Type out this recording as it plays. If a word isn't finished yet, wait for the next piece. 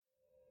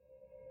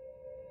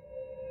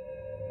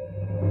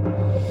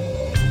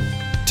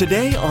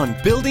Today on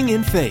Building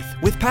in Faith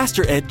with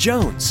Pastor Ed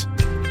Jones.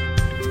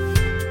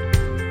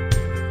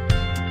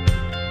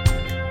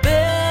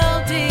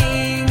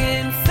 Building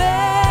in Faith.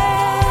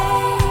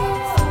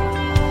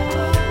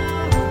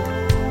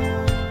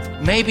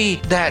 Maybe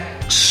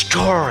that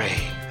story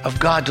of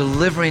God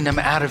delivering them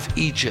out of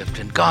Egypt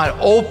and God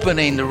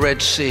opening the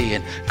Red Sea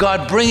and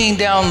God bringing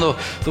down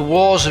the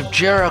walls of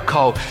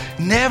Jericho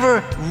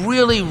never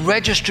really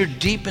registered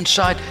deep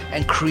inside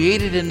and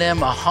created in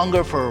them a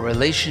hunger for a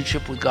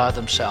relationship with God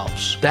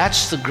themselves.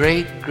 That's the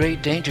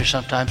great danger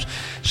sometimes.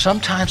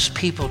 Sometimes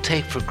people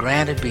take for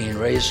granted being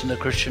raised in a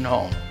Christian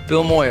home.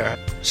 Bill Moyer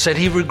said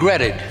he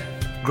regretted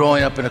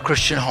growing up in a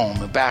Christian home,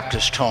 a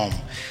Baptist home,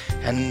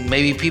 and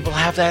maybe people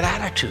have that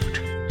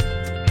attitude.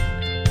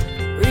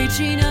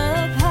 Reaching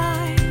up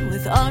high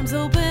with arms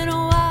open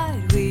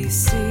wide, we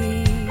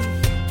see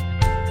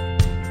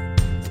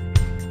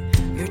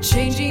you're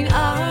changing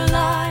our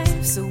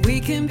lives so we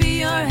can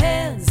be your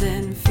hands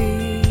and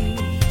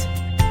feet.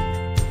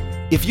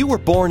 If you were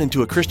born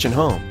into a Christian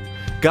home,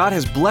 God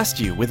has blessed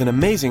you with an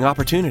amazing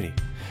opportunity.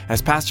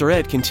 As Pastor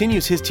Ed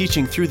continues his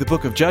teaching through the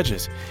book of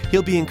Judges,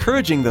 he'll be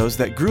encouraging those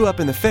that grew up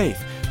in the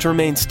faith to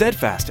remain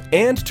steadfast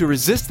and to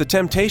resist the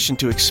temptation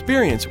to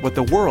experience what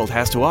the world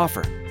has to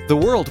offer. The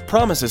world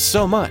promises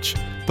so much,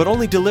 but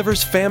only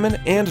delivers famine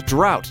and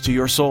drought to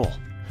your soul.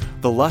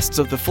 The lusts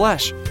of the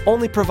flesh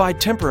only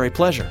provide temporary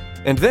pleasure,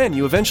 and then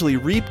you eventually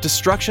reap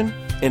destruction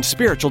and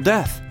spiritual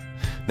death.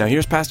 Now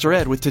here's Pastor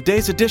Ed with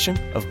today's edition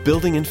of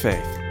Building in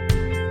Faith.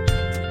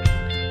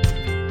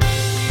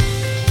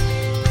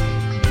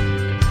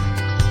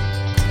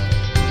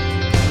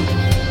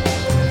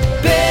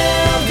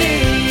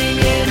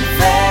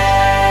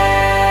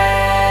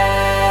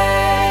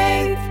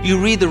 You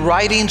read the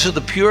writings of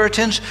the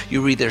Puritans,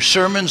 you read their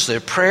sermons,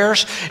 their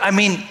prayers. I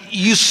mean,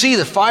 you see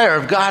the fire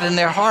of God in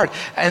their heart.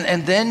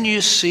 And then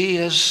you see,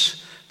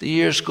 as the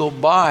years go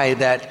by,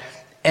 that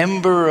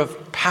ember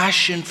of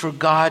passion for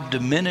God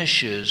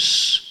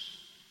diminishes.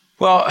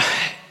 Well,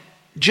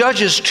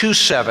 Judges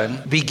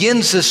 2:7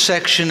 begins this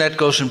section that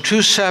goes from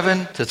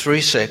 2:7 to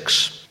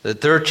 3:6, the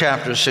third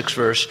chapter, 6th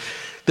verse.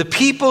 The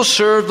people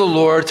served the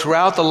Lord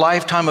throughout the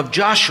lifetime of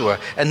Joshua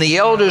and the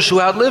elders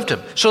who outlived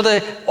him. So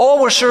they all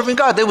were serving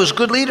God. There was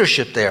good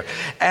leadership there.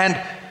 And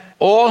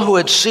all who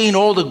had seen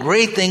all the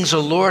great things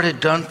the Lord had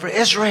done for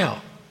Israel.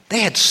 They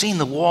had seen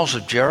the walls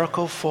of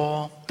Jericho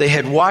fall. They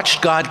had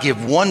watched God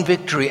give one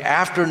victory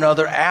after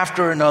another,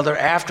 after another,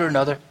 after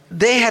another.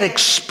 They had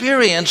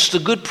experienced the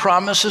good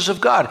promises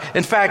of God.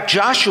 In fact,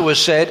 Joshua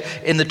said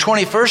in the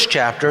 21st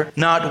chapter,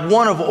 not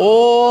one of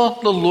all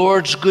the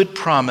Lord's good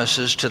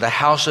promises to the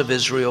house of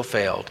Israel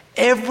failed.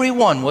 Every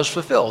one was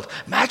fulfilled.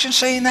 Imagine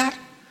saying that.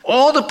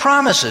 All the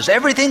promises,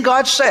 everything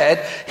God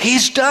said,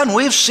 He's done.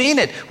 We've seen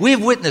it.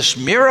 We've witnessed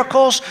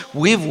miracles.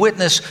 We've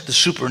witnessed the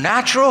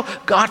supernatural.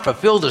 God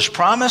fulfilled His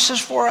promises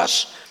for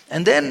us.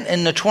 And then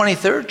in the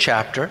 23rd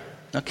chapter,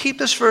 now keep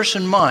this verse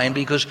in mind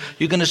because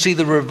you're going to see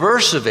the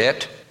reverse of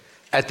it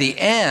at the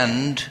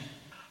end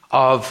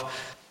of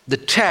the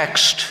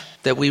text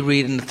that we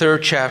read in the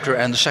 3rd chapter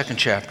and the 2nd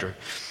chapter.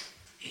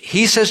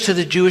 He says to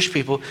the Jewish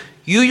people,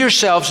 you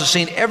yourselves have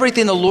seen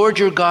everything the Lord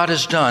your God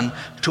has done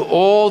to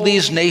all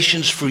these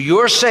nations for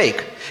your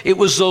sake. It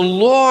was the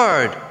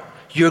Lord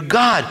your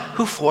God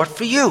who fought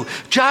for you.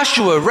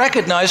 Joshua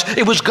recognized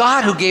it was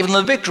God who gave them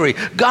the victory,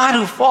 God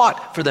who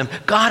fought for them,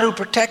 God who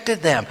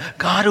protected them,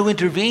 God who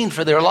intervened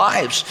for their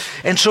lives.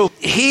 And so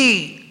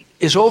he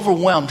is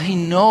overwhelmed. He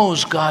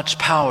knows God's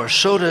power.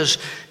 So does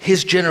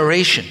his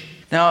generation.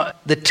 Now,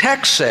 the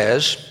text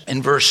says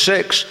in verse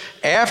 6,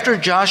 after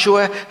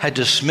Joshua had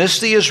dismissed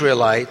the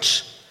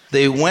Israelites,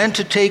 they went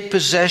to take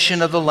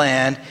possession of the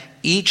land,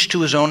 each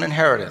to his own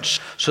inheritance.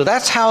 So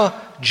that's how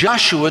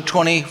Joshua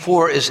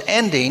 24 is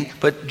ending.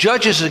 But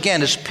Judges,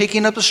 again, is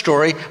picking up the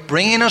story,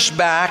 bringing us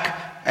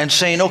back and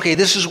saying, okay,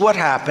 this is what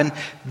happened.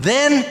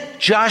 Then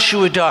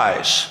Joshua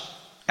dies.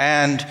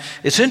 And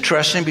it's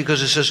interesting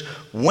because it says,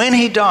 when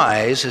he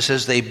dies, it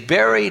says they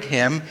buried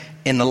him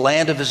in the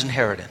land of his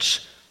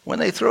inheritance. When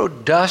they throw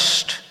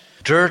dust,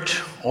 dirt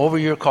over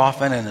your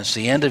coffin and it's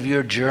the end of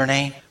your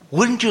journey,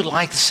 wouldn't you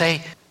like to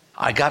say,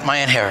 I got my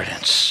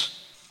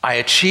inheritance. I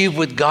achieved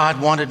what God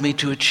wanted me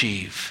to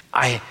achieve.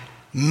 I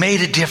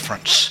made a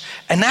difference.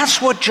 And that's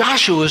what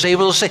Joshua was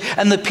able to say.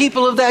 And the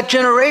people of that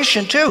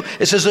generation too.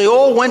 It says they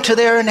all went to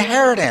their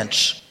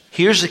inheritance.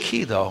 Here's the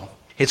key though.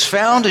 It's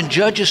found in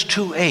Judges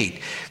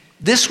 2:8.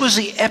 This was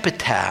the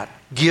epitaph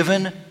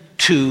given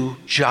to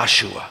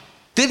Joshua.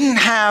 Didn't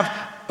have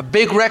a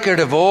big record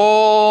of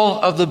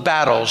all of the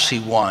battles he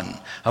won,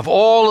 of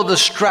all of the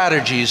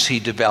strategies he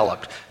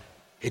developed.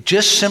 It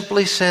just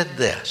simply said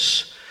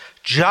this,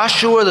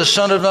 Joshua the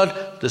son of Nun,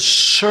 the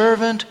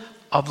servant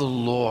of the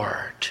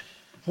Lord.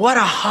 What a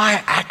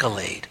high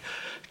accolade.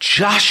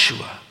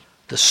 Joshua,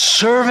 the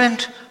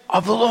servant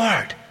of the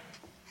Lord.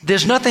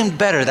 There's nothing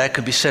better that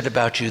could be said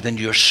about you than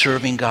you're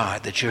serving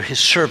God, that you're his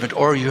servant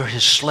or you're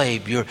his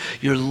slave.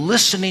 You're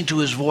listening to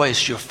his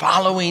voice. You're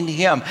following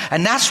him.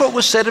 And that's what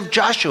was said of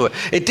Joshua.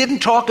 It didn't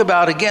talk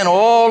about, again,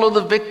 all of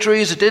the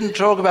victories. It didn't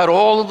talk about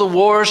all of the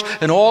wars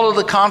and all of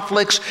the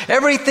conflicts.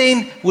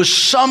 Everything was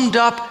summed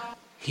up.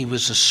 He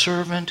was a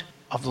servant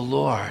of the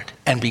Lord.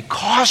 And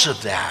because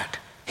of that,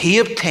 he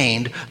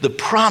obtained the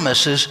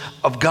promises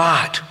of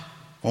God.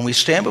 When we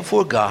stand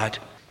before God,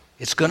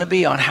 it's going to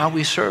be on how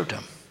we served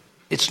him.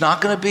 It's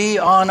not going to be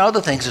on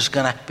other things. It's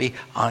going to be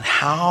on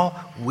how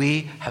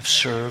we have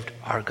served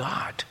our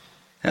God.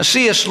 Now,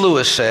 C.S.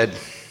 Lewis said,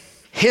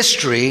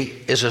 history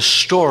is a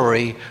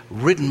story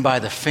written by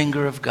the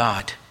finger of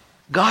God.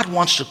 God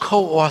wants to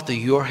co-author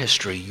your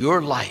history,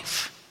 your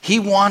life. He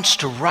wants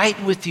to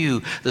write with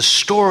you the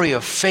story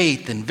of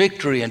faith and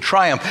victory and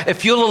triumph,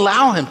 if you'll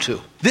allow him to.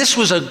 This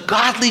was a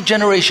godly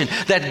generation.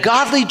 That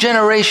godly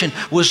generation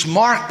was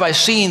marked by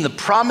seeing the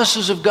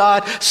promises of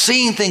God,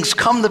 seeing things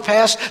come to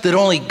pass that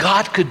only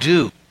God could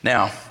do.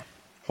 Now,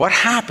 what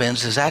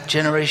happens is that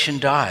generation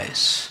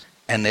dies,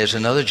 and there's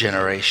another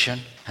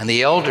generation, and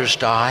the elders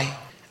die,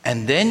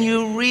 and then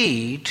you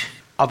read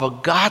of a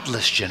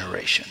godless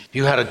generation.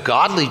 You had a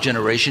godly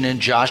generation in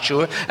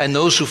Joshua and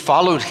those who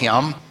followed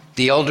him,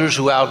 the elders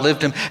who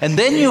outlived him, and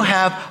then you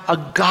have a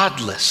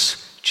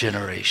godless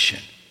generation.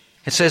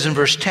 It says in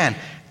verse 10,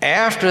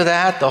 after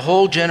that, the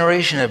whole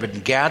generation had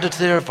been gathered to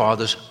their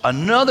fathers.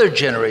 Another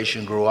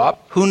generation grew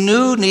up who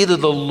knew neither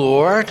the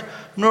Lord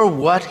nor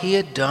what he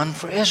had done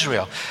for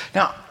Israel.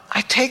 Now,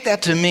 I take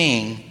that to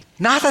mean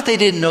not that they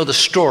didn't know the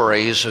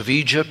stories of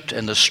Egypt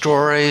and the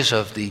stories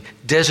of the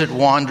desert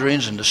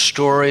wanderings and the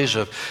stories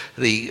of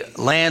the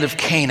land of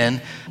Canaan,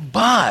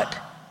 but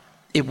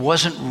it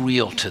wasn't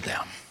real to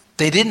them.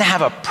 They didn't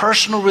have a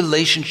personal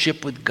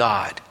relationship with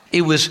God.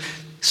 It was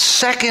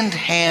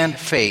second-hand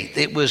faith.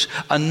 It was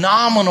a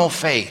nominal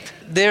faith.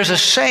 There's a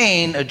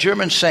saying, a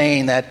German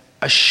saying, that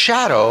a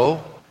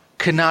shadow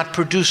cannot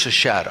produce a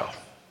shadow.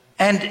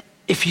 And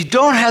if you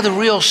don't have the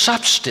real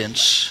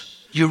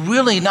substance, you're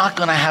really not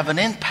going to have an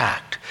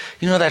impact.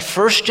 You know, that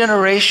first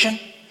generation,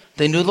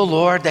 they knew the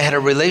Lord, they had a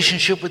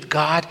relationship with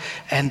God,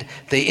 and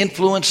they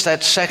influenced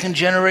that second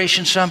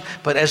generation some.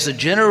 But as the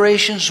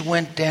generations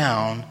went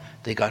down,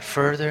 they got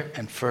further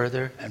and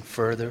further and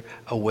further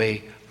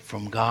away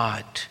from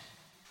God.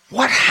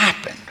 What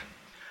happened?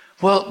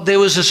 Well, there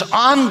was this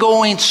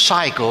ongoing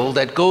cycle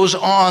that goes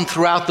on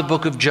throughout the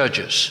book of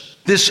Judges.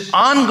 This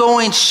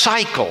ongoing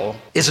cycle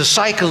is a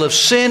cycle of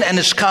sin and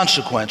its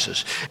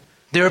consequences.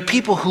 There are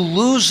people who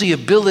lose the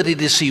ability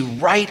to see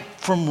right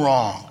from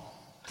wrong.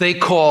 They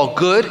call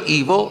good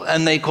evil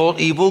and they call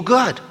evil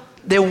good.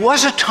 There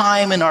was a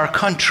time in our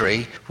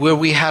country where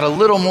we had a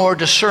little more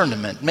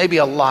discernment, maybe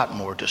a lot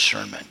more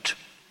discernment.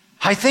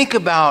 I think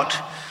about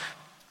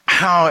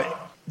how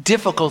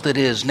difficult it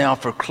is now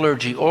for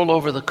clergy all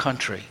over the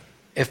country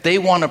if they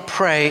want to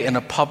pray in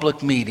a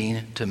public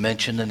meeting to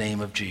mention the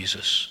name of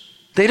Jesus.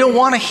 They don't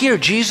want to hear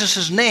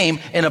Jesus' name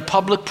in a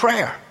public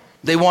prayer.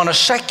 They want a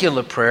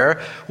secular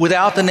prayer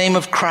without the name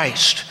of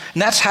Christ.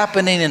 And that's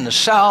happening in the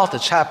South,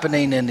 it's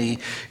happening in the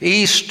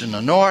East and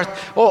the North,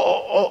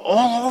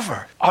 all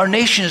over. Our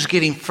nation is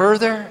getting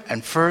further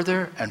and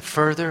further and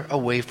further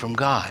away from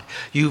God.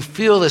 You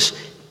feel this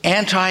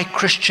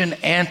anti-Christian,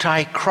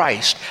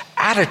 anti-Christ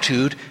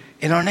attitude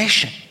in our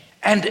nation.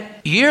 And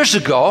years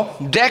ago,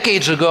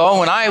 decades ago,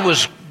 when I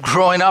was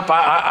growing up,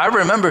 I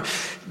remember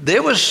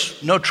there was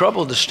no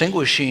trouble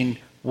distinguishing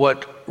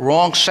what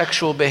wrong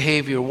sexual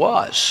behavior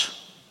was.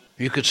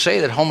 You could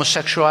say that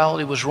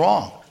homosexuality was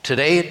wrong.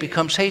 Today it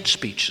becomes hate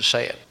speech to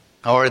say it,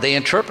 or they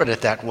interpret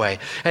it that way.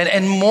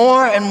 And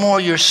more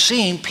you're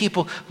seeing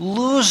people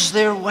lose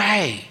their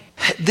way.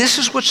 This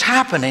is what's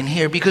happening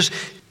here, because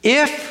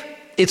if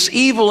it's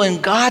evil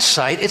in God's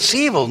sight, it's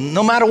evil,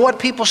 no matter what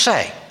people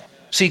say.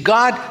 See,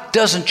 God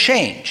doesn't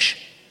change.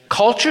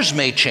 Cultures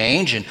may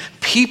change and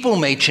people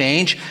may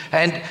change.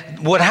 And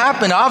what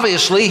happened,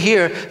 obviously,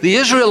 here, the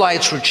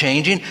Israelites were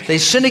changing. They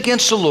sinned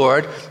against the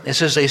Lord. It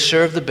says they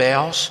served the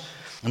Baals.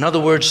 In other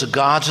words, the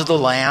gods of the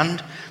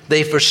land.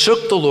 They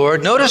forsook the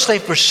Lord. Notice they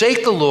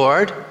forsake the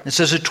Lord. It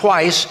says it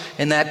twice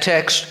in that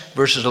text,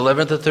 verses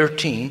 11 to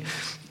 13.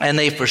 And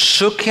they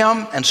forsook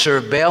him and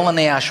served Baal and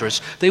the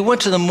Ashtoreths. They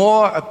went to the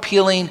more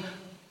appealing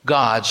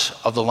gods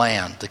of the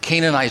land. The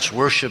Canaanites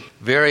worshiped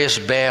various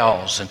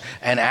Baals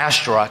and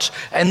Ashtaroths.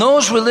 And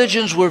those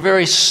religions were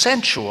very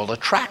sensual,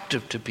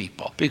 attractive to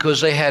people,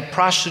 because they had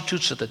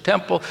prostitutes at the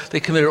temple. They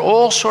committed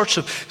all sorts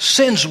of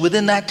sins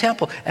within that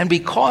temple. And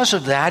because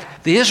of that,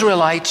 the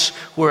Israelites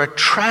were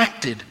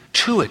attracted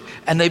to it.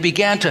 And they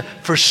began to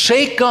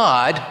forsake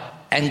God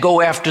and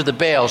go after the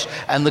Baals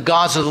and the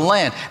gods of the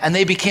land. And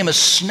they became a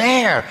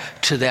snare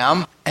to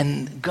them.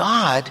 And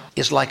God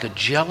is like a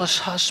jealous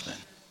husband.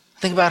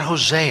 Think about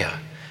Hosea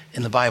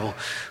in the Bible,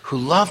 who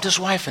loved his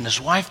wife, and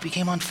his wife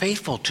became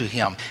unfaithful to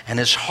him, and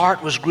his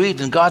heart was grieved.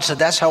 And God said,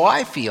 that's how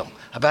I feel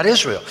about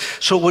Israel.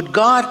 So what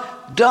God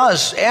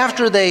does,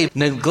 after they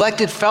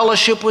neglected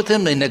fellowship with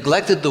him, they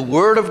neglected the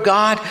word of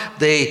God,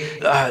 they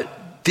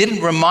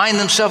didn't remind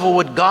themselves of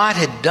what God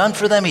had done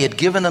for them. He had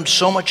given them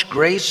so much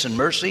grace and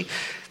mercy.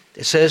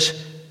 It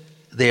says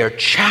they are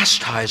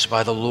chastised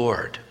by the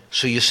Lord.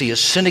 So you see a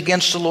sin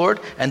against the Lord,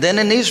 and then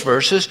in these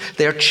verses,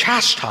 they're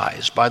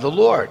chastised by the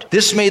Lord.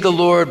 This made the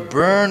Lord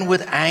burn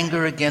with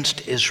anger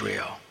against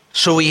Israel.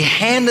 So he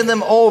handed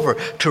them over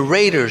to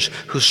raiders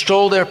who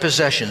stole their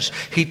possessions.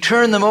 He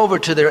turned them over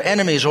to their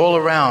enemies all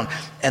around,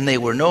 and they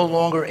were no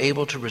longer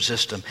able to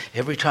resist them.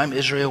 Every time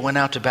Israel went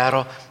out to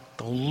battle,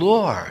 the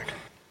Lord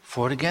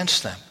fought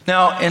against them.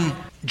 Now, in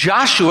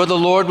Joshua, the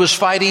Lord was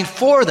fighting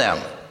for them.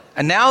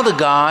 And now the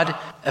God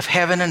of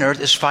heaven and earth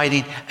is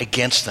fighting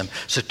against them.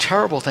 It's a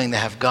terrible thing to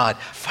have God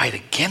fight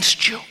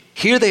against you.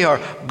 Here they are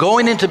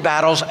going into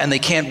battles and they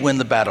can't win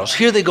the battles.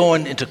 Here they go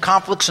into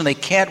conflicts and they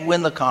can't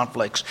win the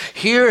conflicts.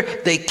 Here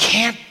they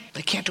can't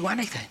do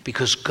anything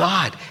because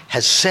God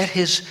has set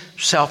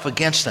himself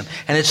against them.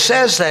 And it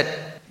says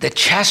that the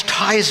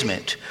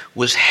chastisement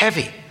was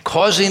heavy,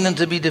 causing them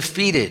to be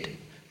defeated.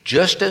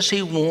 Just as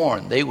he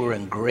warned, they were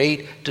in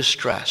great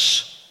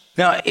distress.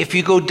 Now, if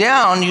you go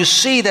down, you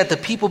see that the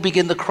people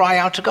begin to cry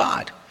out to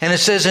God. And it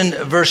says in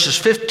verses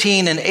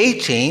 15 and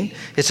 18,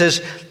 it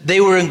says,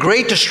 they were in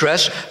great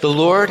distress. The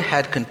Lord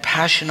had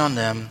compassion on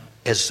them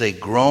as they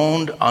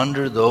groaned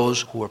under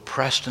those who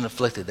oppressed and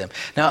afflicted them.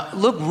 Now,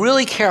 look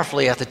really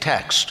carefully at the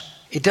text.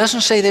 It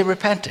doesn't say they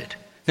repented.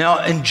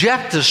 Now, in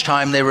Jephthah's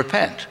time, they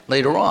repent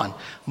later on.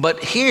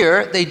 But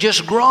here, they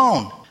just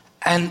groan.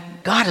 And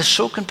God is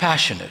so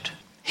compassionate.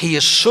 He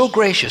is so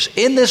gracious.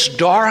 In this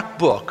dark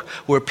book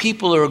where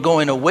people are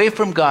going away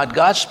from God,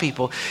 God's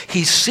people,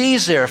 he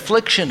sees their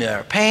affliction,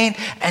 their pain,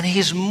 and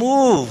he's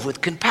moved with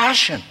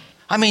compassion.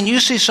 I mean, you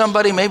see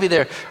somebody, maybe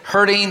they're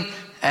hurting,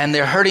 and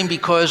they're hurting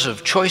because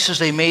of choices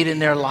they made in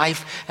their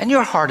life, and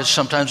your heart is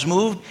sometimes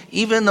moved,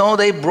 even though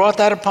they brought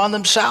that upon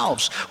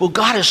themselves. Well,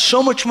 God is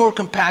so much more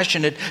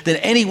compassionate than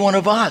any one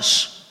of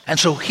us. And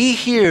so he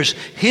hears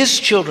his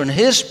children,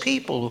 his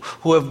people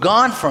who have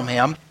gone from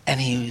him, and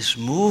he's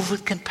moved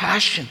with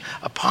compassion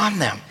upon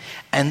them.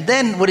 And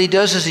then what he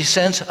does is he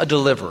sends a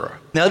deliverer.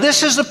 Now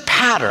this is a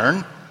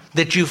pattern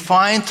that you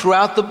find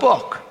throughout the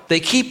book. They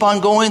keep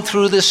on going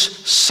through this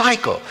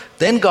cycle.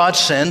 Then God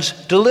sends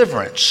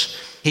deliverance.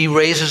 He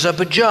raises up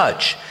a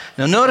judge.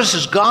 Now notice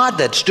it's God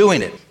that's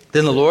doing it.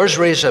 Then the Lord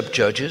raised up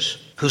judges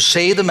who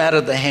save them out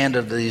of the hand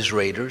of these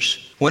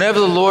raiders. Whenever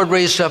the Lord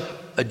raised up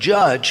a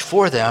judge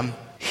for them,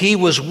 he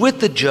was with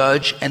the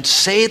judge and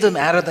saved them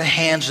out of the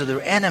hands of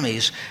their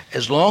enemies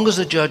as long as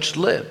the judge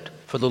lived,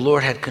 for the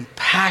Lord had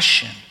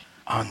compassion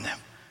on them.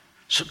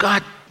 So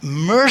God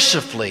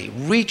mercifully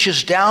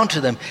reaches down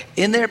to them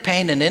in their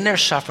pain and in their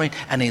suffering,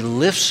 and he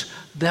lifts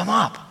them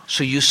up.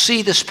 So you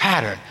see this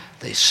pattern.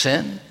 They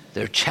sin,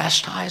 they're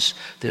chastised,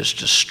 there's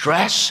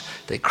distress,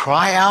 they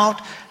cry out,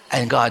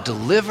 and God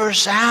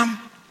delivers them.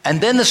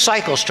 And then the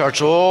cycle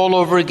starts all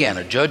over again.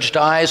 A judge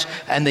dies,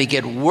 and they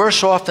get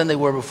worse off than they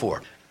were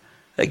before.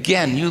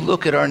 Again, you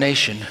look at our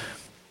nation,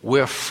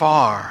 we're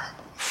far,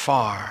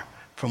 far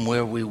from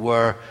where we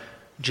were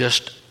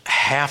just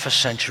half a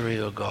century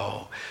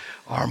ago.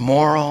 Our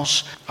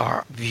morals,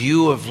 our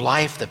view of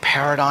life, the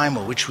paradigm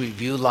in which we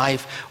view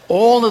life,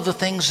 all of the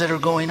things that are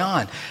going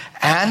on.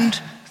 And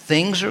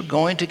things are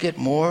going to get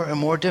more and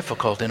more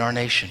difficult in our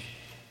nation.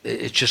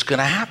 It's just going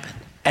to happen.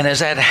 And as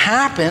that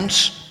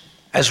happens,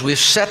 as we've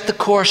set the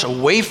course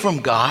away from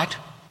God,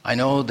 I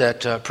know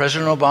that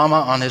President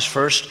Obama on his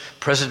first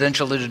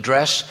presidential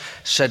address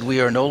said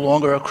we are no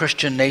longer a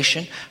Christian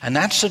nation, and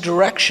that's the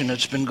direction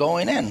it's been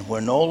going in.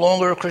 We're no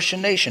longer a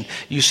Christian nation.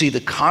 You see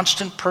the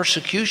constant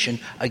persecution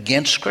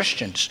against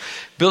Christians.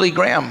 Billy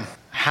Graham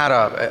had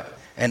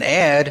an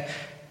ad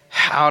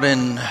out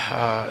in,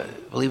 I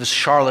believe it's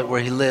Charlotte where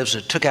he lives.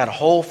 It took out a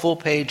whole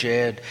full-page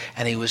ad,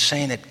 and he was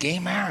saying that gay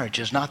marriage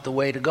is not the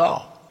way to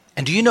go.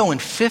 And do you know in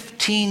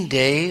 15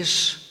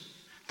 days,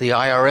 the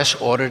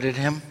IRS audited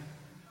him?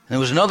 There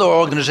was another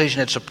organization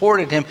that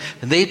supported him,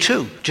 and they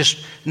too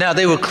now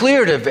they were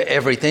cleared of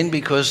everything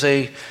because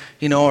they're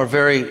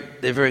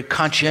very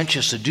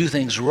conscientious to do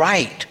things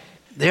right.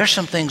 There are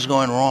some things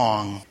going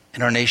wrong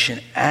in our nation,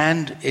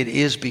 and it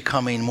is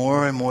becoming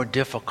more and more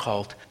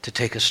difficult to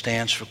take a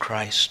stance for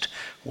Christ.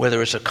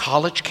 Whether it's a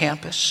college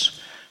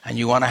campus and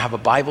you want to have a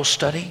Bible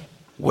study,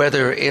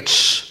 whether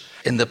it's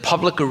in the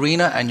public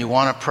arena and you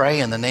want to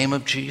pray in the name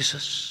of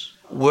Jesus,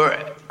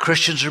 where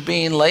Christians are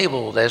being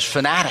labeled as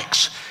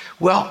fanatics.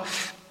 Well,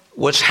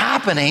 what's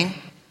happening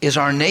is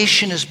our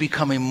nation is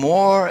becoming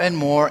more and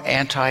more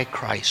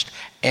anti-Christ,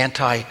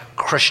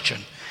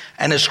 anti-Christian.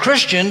 And as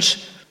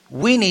Christians,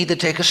 we need to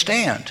take a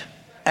stand.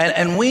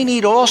 And we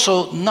need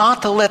also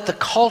not to let the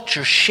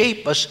culture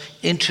shape us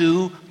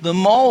into the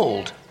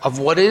mold of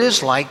what it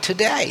is like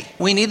today.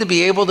 We need to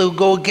be able to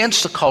go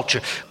against the culture.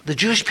 The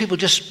Jewish people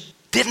just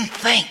didn't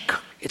think.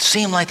 It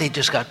seemed like they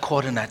just got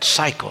caught in that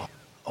cycle.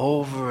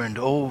 Over and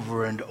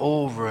over and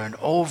over and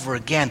over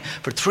again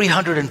for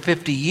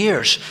 350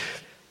 years.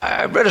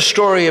 I read a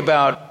story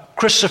about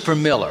Christopher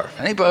Miller.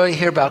 Anybody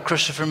hear about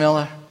Christopher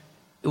Miller?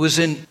 It was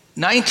in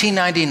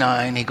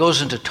 1999. He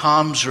goes into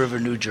Toms River,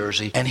 New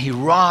Jersey, and he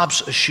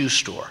robs a shoe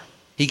store.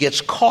 He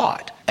gets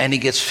caught, and he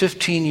gets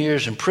 15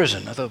 years in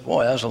prison. I thought,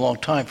 boy, that was a long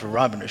time for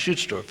robbing a shoe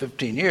store,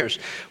 15 years.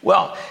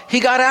 Well, he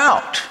got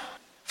out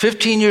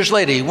 15 years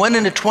later. He went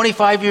into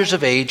 25 years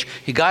of age.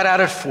 He got out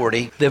at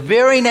 40. The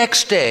very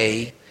next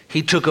day,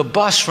 he took a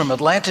bus from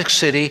Atlantic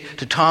City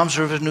to Toms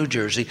River, New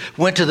Jersey,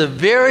 went to the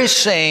very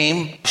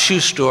same shoe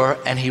store,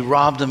 and he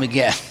robbed them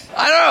again.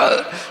 I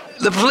don't know.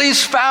 The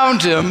police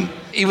found him.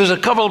 He was a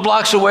couple of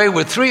blocks away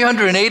with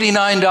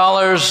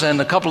 $389 and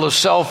a couple of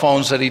cell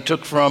phones that he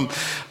took from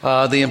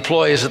the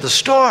employees at the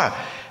store.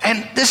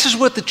 And this is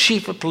what the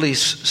chief of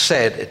police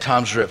said at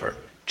Toms River,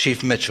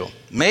 Chief Mitchell.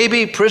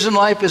 Maybe prison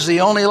life is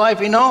the only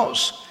life he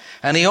knows.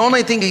 And the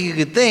only thing he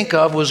could think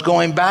of was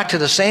going back to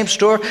the same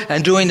store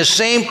and doing the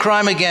same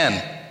crime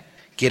again.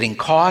 Getting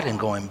caught and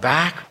going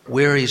back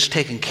where he's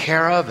taken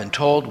care of and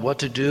told what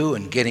to do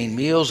and getting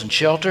meals and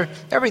shelter,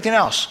 everything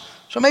else.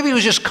 So maybe he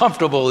was just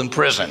comfortable in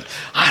prison.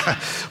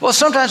 Well,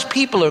 sometimes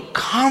people are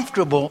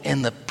comfortable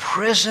in the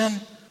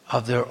prison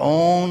of their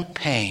own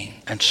pain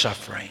and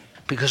suffering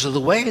because of the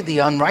way the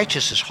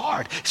unrighteous is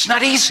hard. It's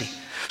not easy.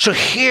 So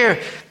here,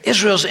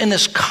 Israel's in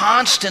this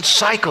constant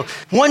cycle.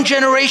 One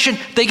generation,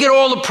 they get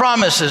all the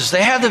promises.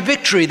 They have the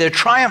victory. They're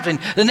triumphing.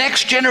 The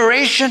next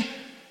generation,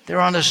 they're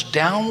on this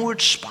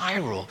downward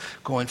spiral,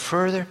 going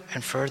further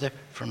and further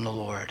from the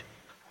Lord.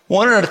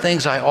 One of the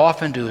things I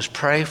often do is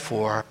pray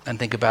for and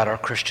think about our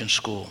Christian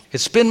school.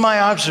 It's been my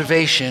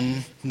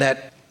observation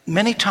that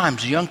many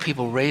times young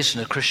people raised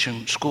in a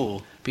Christian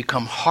school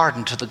become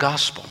hardened to the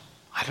gospel.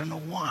 I don't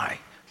know why,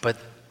 but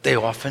they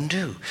often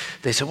do.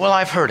 They say, well,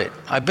 I've heard it.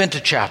 I've been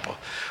to chapel.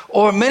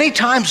 Or many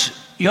times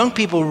young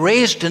people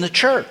raised in a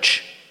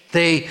church,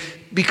 they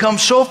become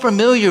so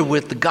familiar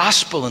with the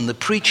gospel and the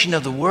preaching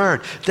of the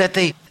word that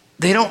they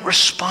don't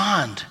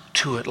respond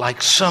to it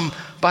like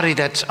somebody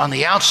that's on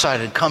the outside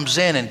and comes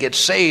in and gets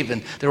saved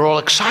and they're all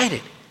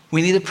excited.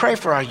 We need to pray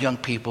for our young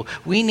people.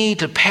 We need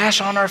to pass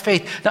on our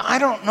faith. Now, I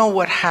don't know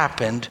what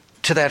happened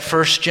to that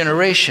first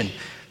generation.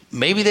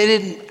 Maybe they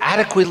didn't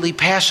adequately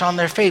pass on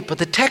their faith, but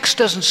the text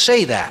doesn't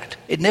say that.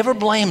 It never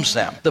blames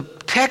them. The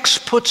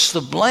text puts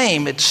the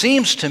blame, it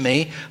seems to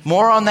me,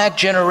 more on that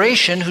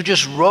generation who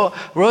just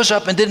rose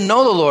up and didn't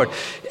know the Lord.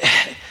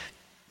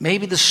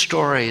 Maybe the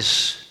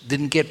stories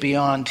didn't get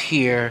beyond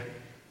here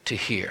to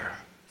here.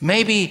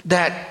 Maybe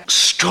that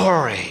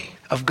story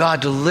of God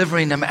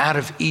delivering them out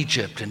of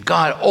Egypt and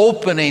God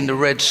opening the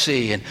Red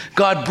Sea and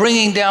God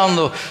bringing down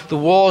the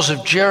walls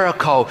of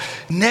Jericho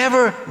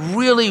never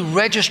really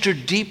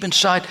registered deep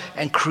inside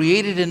and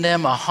created in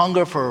them a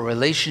hunger for a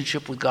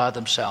relationship with God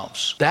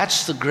themselves.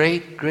 That's the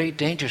great, great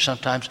danger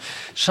sometimes.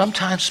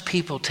 Sometimes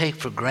people take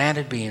for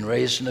granted being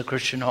raised in a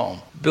Christian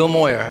home. Bill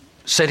Moyer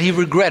said he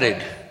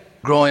regretted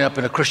growing up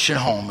in a Christian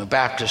home, a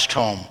Baptist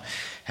home.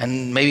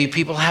 And maybe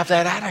people have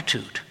that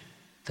attitude,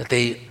 that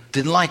they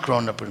didn't like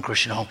growing up in a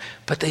Christian home,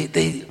 but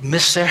they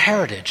miss their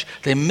heritage.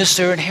 They miss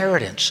their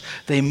inheritance.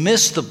 They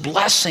miss the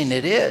blessing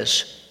it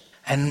is.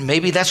 And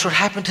maybe that's what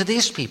happened to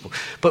these people.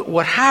 But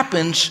what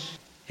happens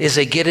is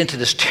they get into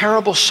this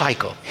terrible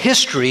cycle.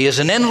 History is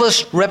an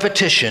endless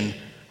repetition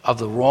of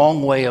the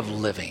wrong way of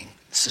living.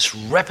 It's this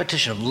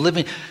repetition of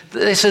living.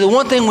 They say the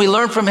one thing we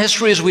learn from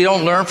history is we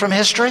don't learn from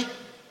history.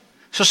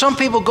 So some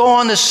people go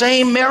on the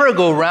same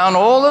merry-go-round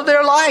all of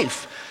their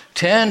life.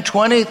 10,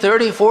 20,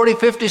 30, 40,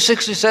 50,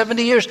 60,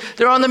 70 years.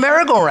 They're on the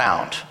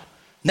merry-go-round,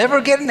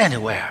 never getting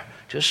anywhere.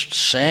 Just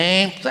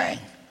same thing.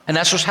 And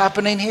that's what's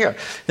happening here.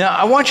 Now,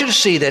 I want you to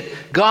see that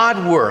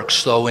God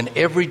works, though, in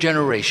every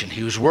generation.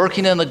 He was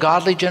working in the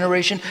godly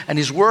generation, and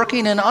he's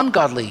working in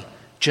ungodly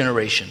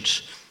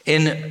generations.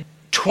 In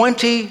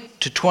 20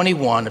 to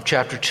 21 of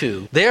chapter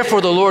 2, therefore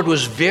the Lord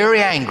was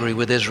very angry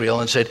with Israel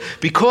and said,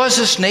 because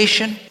this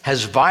nation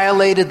has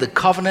violated the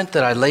covenant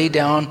that I laid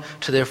down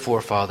to their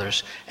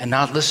forefathers and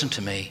not listened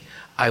to me,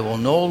 I will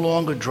no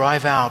longer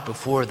drive out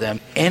before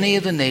them any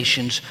of the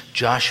nations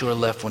Joshua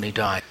left when he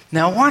died.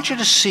 Now I want you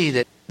to see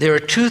that there are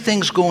two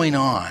things going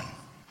on.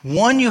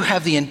 One, you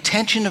have the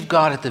intention of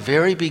God at the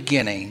very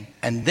beginning,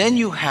 and then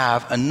you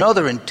have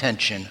another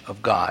intention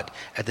of God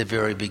at the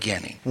very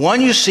beginning. One,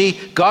 you see,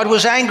 God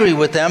was angry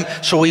with them,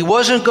 so he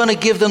wasn't going to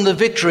give them the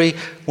victory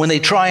when they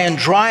try and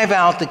drive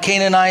out the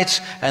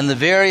Canaanites and the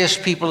various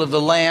people of the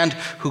land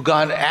who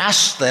God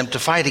asked them to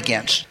fight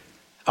against.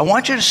 I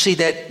want you to see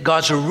that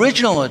God's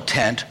original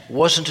intent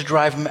wasn't to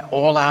drive them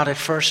all out at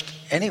first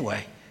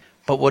anyway.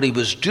 But what he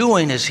was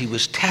doing is he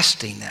was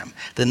testing them.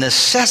 The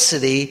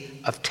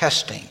necessity of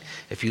testing.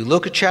 If you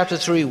look at chapter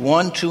 3,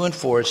 1, 2, and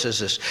 4, it says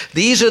this.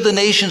 These are the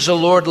nations the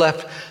Lord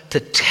left to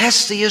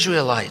test the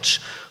Israelites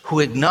who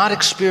had not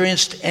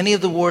experienced any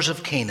of the wars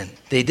of Canaan.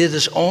 They did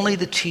this only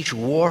to teach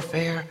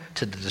warfare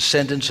to the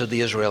descendants of the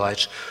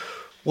Israelites.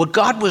 What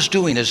God was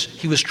doing is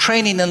he was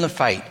training them to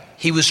fight.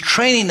 He was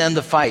training them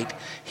to fight.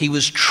 He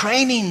was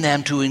training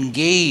them to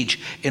engage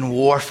in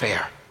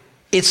warfare.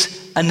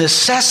 It's a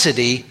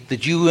necessity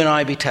that you and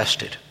I be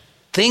tested.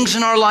 Things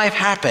in our life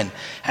happen,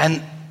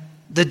 and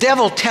the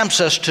devil tempts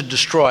us to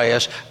destroy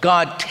us.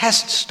 God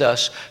tests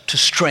us to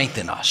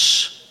strengthen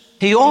us.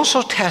 He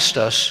also tests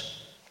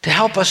us to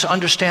help us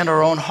understand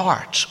our own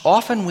hearts.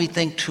 Often we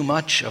think too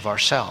much of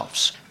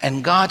ourselves,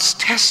 and God's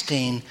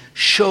testing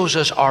shows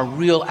us our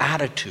real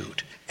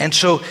attitude. And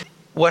so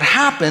what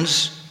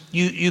happens,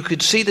 you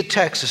could see the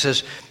text. It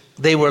says,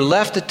 they were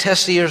left to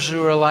test the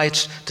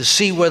Israelites to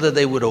see whether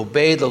they would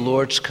obey the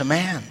Lord's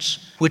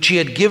commands, which he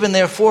had given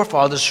their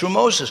forefathers through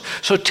Moses.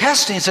 So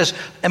testing says,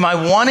 am I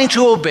wanting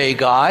to obey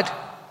God?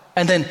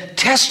 And then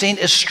testing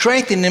is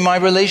strengthening my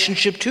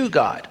relationship to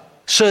God.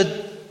 So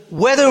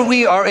whether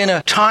we are in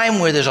a time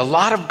where there's a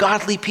lot of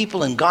godly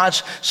people and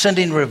God's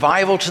sending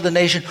revival to the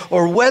nation,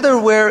 or whether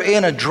we're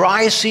in a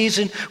dry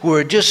season where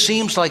it just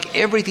seems like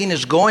everything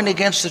is going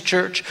against the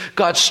church,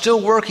 God's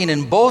still working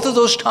in both of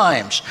those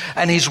times,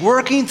 and he's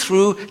working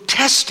through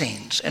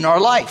testings in our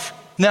life.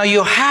 Now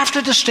you have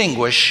to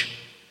distinguish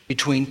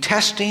between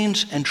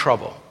testings and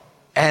trouble.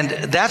 And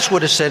that's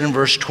what is said in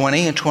verse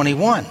 20 and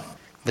 21.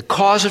 The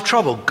cause of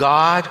trouble,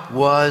 God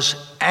was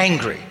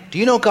angry. Do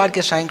you know God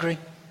gets angry?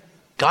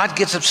 God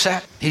gets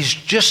upset. He's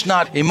just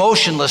not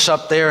emotionless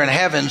up there in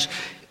heavens.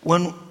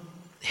 When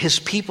his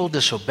people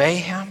disobey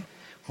him,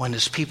 when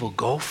his people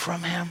go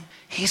from him,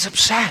 he's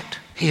upset.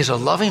 He is a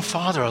loving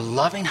father, a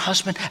loving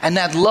husband, and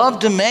that love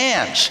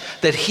demands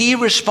that he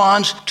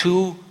responds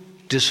to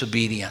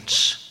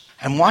disobedience.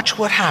 And watch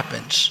what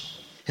happens.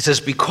 It says,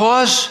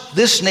 because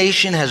this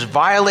nation has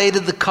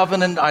violated the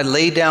covenant I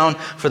laid down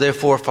for their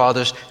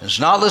forefathers and has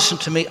not listened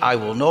to me, I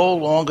will no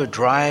longer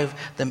drive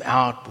them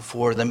out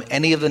before them,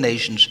 any of the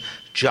nations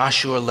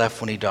Joshua left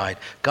when he died.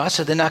 God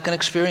said they're not going to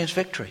experience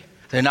victory.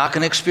 They're not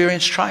going to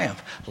experience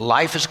triumph.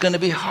 Life is going to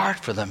be hard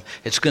for them.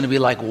 It's going to be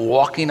like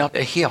walking up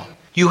a hill.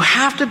 You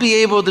have to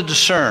be able to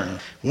discern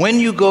when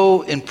you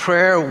go in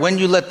prayer, when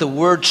you let the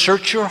word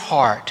search your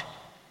heart.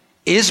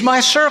 Is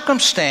my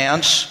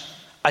circumstance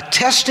a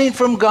testing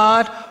from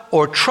God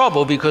or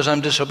trouble because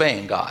I'm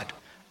disobeying God?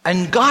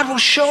 And God will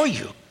show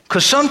you.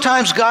 Because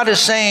sometimes God is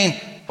saying,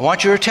 I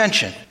want your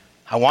attention.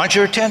 I want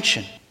your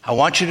attention. I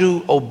want you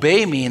to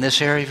obey me in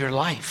this area of your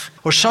life.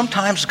 Or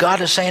sometimes God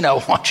is saying, I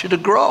want you to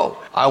grow.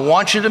 I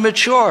want you to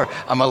mature.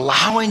 I'm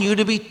allowing you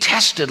to be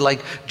tested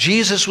like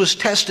Jesus was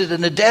tested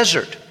in the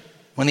desert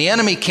when the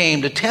enemy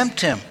came to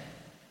tempt him.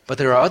 But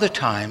there are other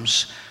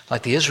times,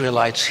 like the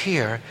Israelites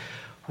here,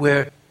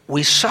 where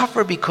we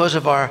suffer because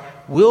of our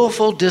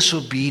willful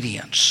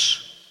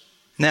disobedience.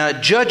 Now,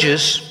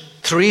 Judges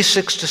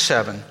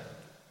 3:6-7,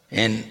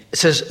 and it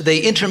says they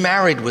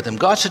intermarried with them.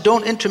 God said,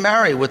 don't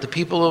intermarry with the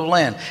people of the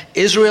land.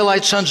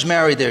 Israelite sons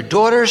married their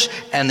daughters,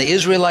 and the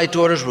Israelite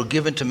daughters were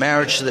given to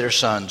marriage to their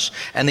sons.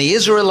 And the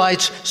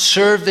Israelites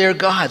served their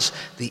gods.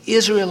 The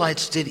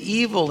Israelites did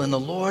evil in the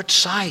Lord's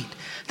sight.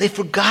 They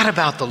forgot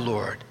about the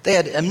Lord. They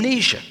had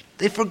amnesia.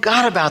 They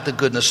forgot about the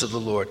goodness of the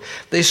Lord.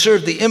 They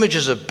served the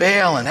images of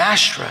Baal and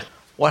Ashtoreth.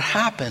 What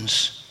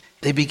happens?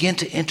 They begin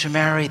to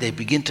intermarry. They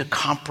begin to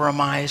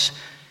compromise.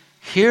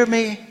 Hear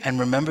me and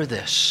remember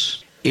this.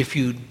 If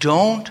you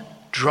don't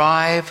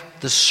drive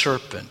the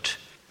serpent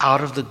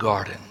out of the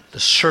garden, the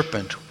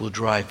serpent will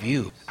drive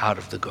you out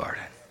of the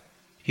garden.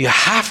 You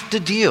have to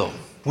deal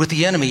with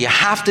the enemy. You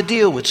have to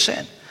deal with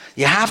sin.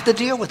 You have to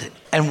deal with it.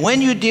 And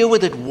when you deal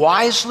with it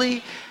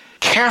wisely,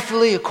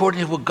 carefully,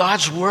 according to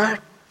God's word,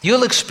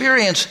 you'll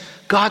experience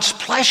God's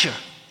pleasure.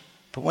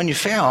 But when you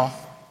fail,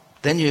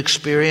 then you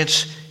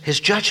experience his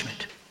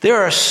judgment.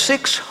 There are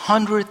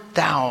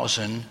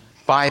 600,000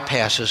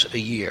 bypasses a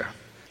year.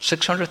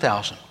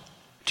 600,000.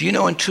 Do you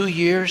know in 2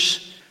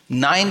 years,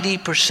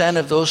 90%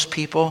 of those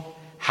people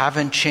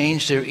haven't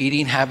changed their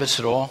eating habits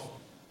at all?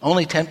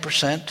 Only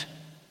 10%.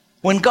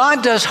 When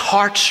God does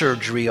heart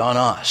surgery on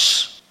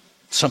us,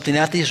 something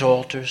at these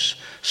altars,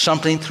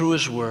 something through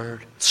his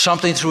word,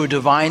 something through a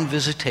divine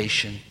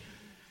visitation,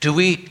 do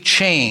we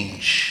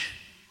change,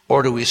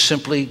 or do we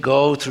simply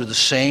go through the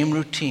same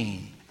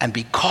routine? And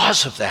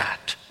because of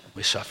that,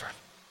 we suffer.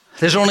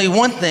 There's only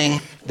one thing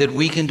that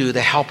we can do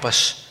to help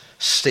us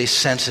stay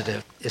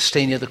sensitive, is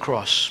stay near the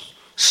cross,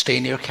 stay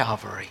near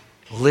Calvary,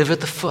 live at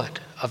the foot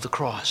of the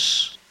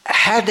cross.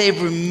 Had they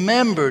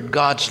remembered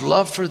God's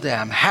love for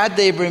them, had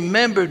they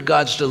remembered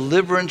God's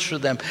deliverance for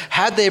them,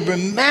 had they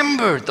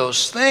remembered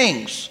those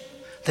things,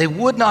 they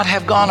would not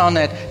have gone on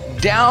that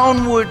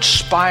downward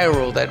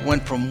spiral that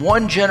went from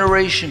one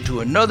generation to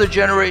another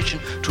generation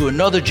to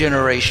another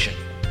generation.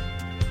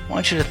 I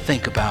want you to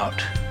think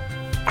about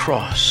the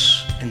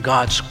cross and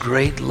God's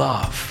great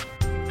love.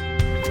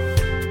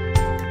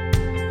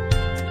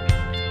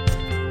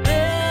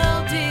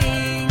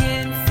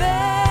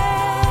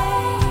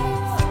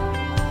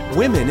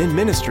 Women in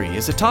ministry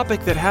is a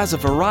topic that has a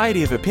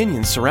variety of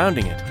opinions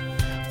surrounding it.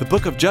 The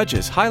book of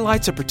Judges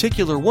highlights a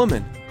particular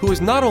woman who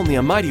is not only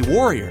a mighty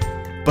warrior,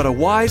 but a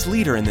wise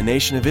leader in the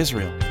nation of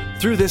Israel.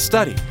 Through this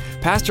study,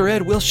 Pastor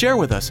Ed will share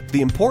with us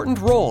the important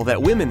role that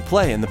women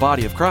play in the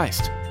body of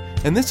Christ.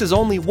 And this is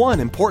only one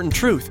important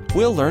truth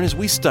we'll learn as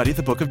we study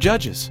the book of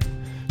Judges.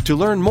 To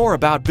learn more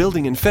about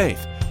Building in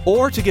Faith,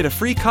 or to get a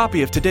free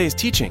copy of today's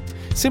teaching,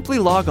 simply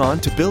log on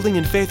to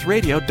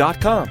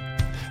buildinginfaithradio.com.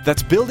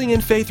 That's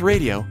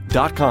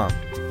buildinginfaithradio.com.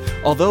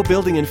 Although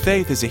Building in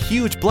Faith is a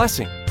huge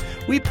blessing,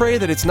 We pray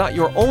that it's not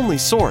your only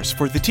source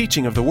for the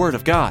teaching of the Word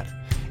of God.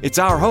 It's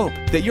our hope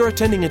that you're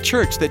attending a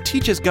church that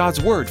teaches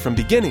God's Word from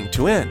beginning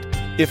to end.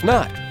 If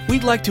not,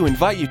 we'd like to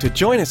invite you to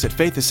join us at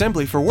Faith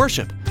Assembly for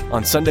worship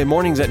on Sunday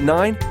mornings at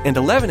 9 and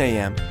 11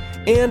 a.m.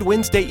 and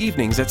Wednesday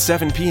evenings at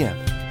 7 p.m.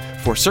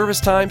 For service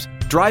times,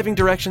 driving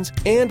directions,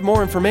 and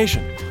more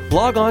information,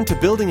 log on to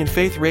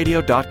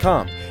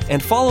buildinginfaithradio.com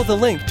and follow the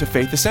link to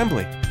Faith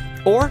Assembly.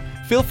 Or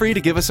feel free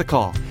to give us a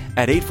call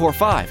at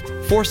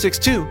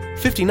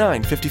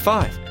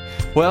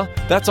 845-462-5955. Well,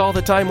 that's all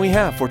the time we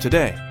have for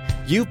today.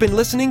 You've been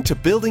listening to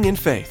Building in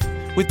Faith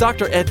with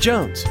Dr. Ed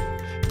Jones.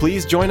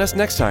 Please join us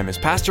next time as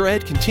Pastor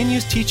Ed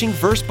continues teaching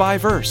verse by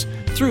verse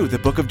through the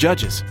book of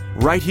Judges,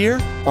 right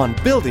here on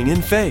Building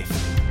in Faith.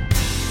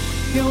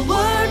 Your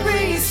word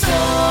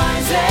restores.